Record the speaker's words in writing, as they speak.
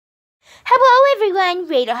Hello everyone,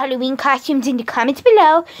 rate our Halloween costumes in the comments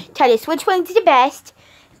below. Tell us which one's the best.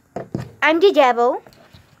 I'm the devil.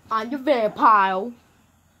 I'm the vampire.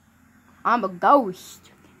 I'm a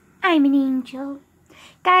ghost. I'm an angel.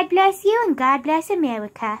 God bless you and God bless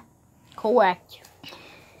America. Correct.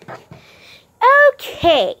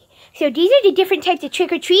 Okay, so these are the different types of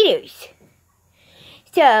trick-or-treaters.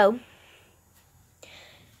 So,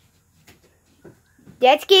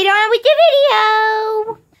 let's get on with the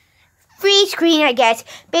video. Free screen, I guess.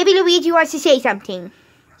 Baby Luigi wants to say something.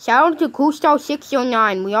 Shout out to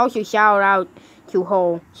CoolStar609. We also shout out to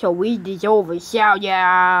her, so we deserve a shout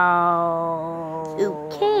out.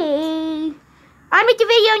 Okay. On with the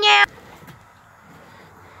video now.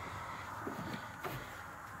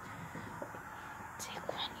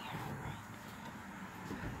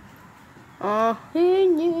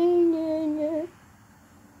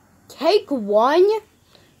 Take one.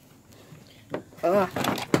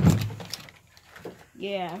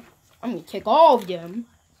 Yeah, I'm gonna take all of them.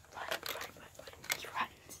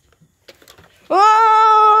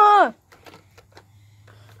 Ah!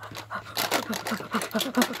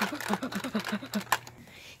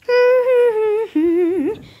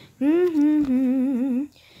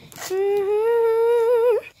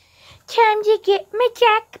 Time to get my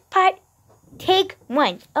jackpot. Take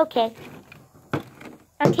one. Okay.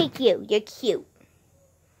 I'll take you. You're cute.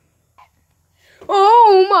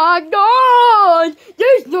 Oh my god!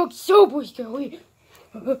 This looks super scary.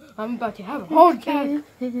 I'm about to have a heart attack.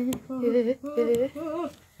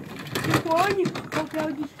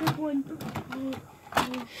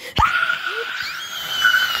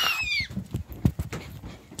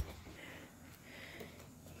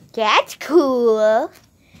 That's cool.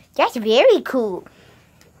 That's very cool.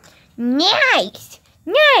 Nice.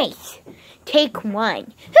 Nice. Take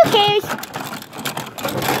one. Who cares?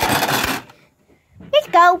 Let's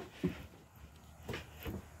go.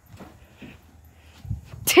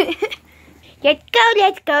 Let's go,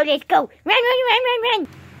 let's go, let's go. Run, run, run, run, run.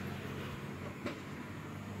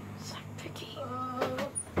 So tricky.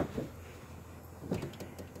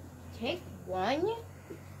 Take one.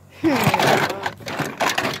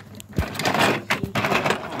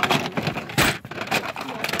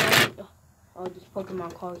 Oh, this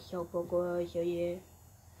Pokemon card is so good, so yeah.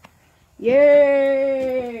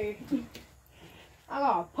 Yay! I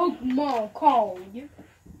got a Pokemon card.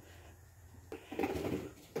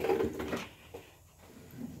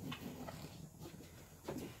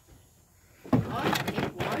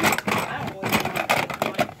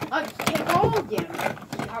 I'll just take all of them.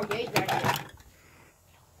 See how they got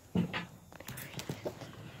it.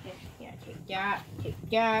 Yeah, take that, take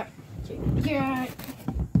that, take that.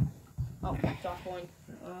 Oh, that's off one.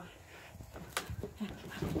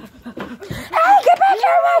 Hey, get back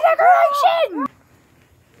here, my decoration!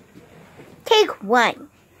 Take one.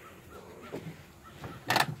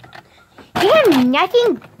 Damn,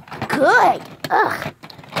 nothing good. Ugh.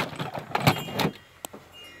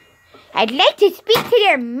 I'd like to speak to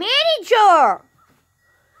their manager.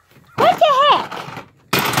 What the heck?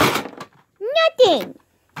 Nothing.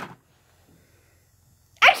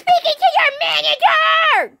 I'm speaking to your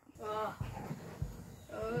manager!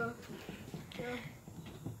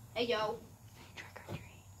 Hey, yo.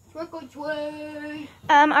 Trick or treat.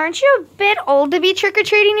 Aren't you a bit old to be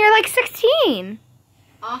trick-or-treating? You're like 16.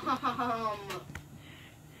 I'm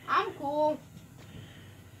cool.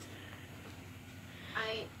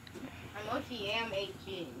 I mostly am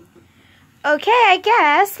 18. Okay, I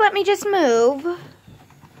guess. Let me just move.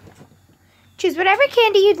 Choose whatever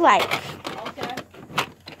candy you'd like. Okay.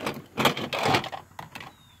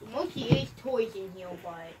 Mostly is toys in here,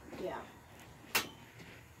 but yeah.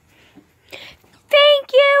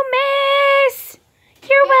 Thank you, miss.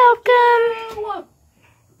 You're welcome.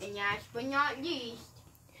 And last but not least,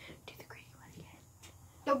 Do the greedy one again.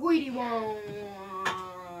 the greedy one.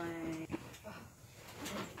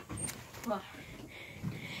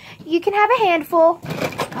 You can have a handful.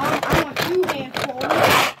 I want 2 handfuls.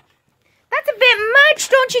 That's a bit much,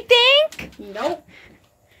 don't you think? Nope.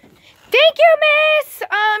 Thank you, miss.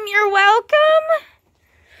 You're welcome.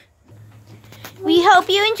 We hope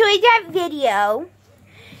you enjoyed that video.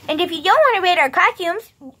 And if you don't want to rate our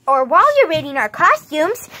costumes, or while you're rating our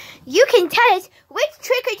costumes, you can tell us which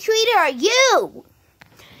trick-or-treater are you?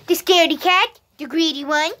 The scaredy cat, the greedy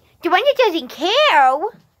one, the one that doesn't care,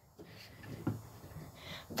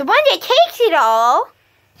 the one that takes it all,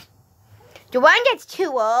 the one that's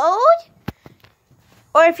too old,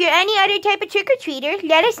 or if you're any other type of trick-or-treater,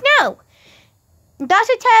 let us know. And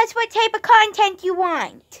also tell us what type of content you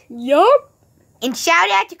want. Yup. And shout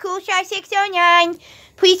out to CoolStar609.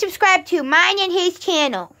 Please subscribe to mine and his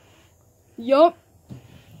channel. Yup.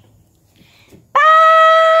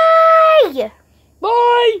 Bye!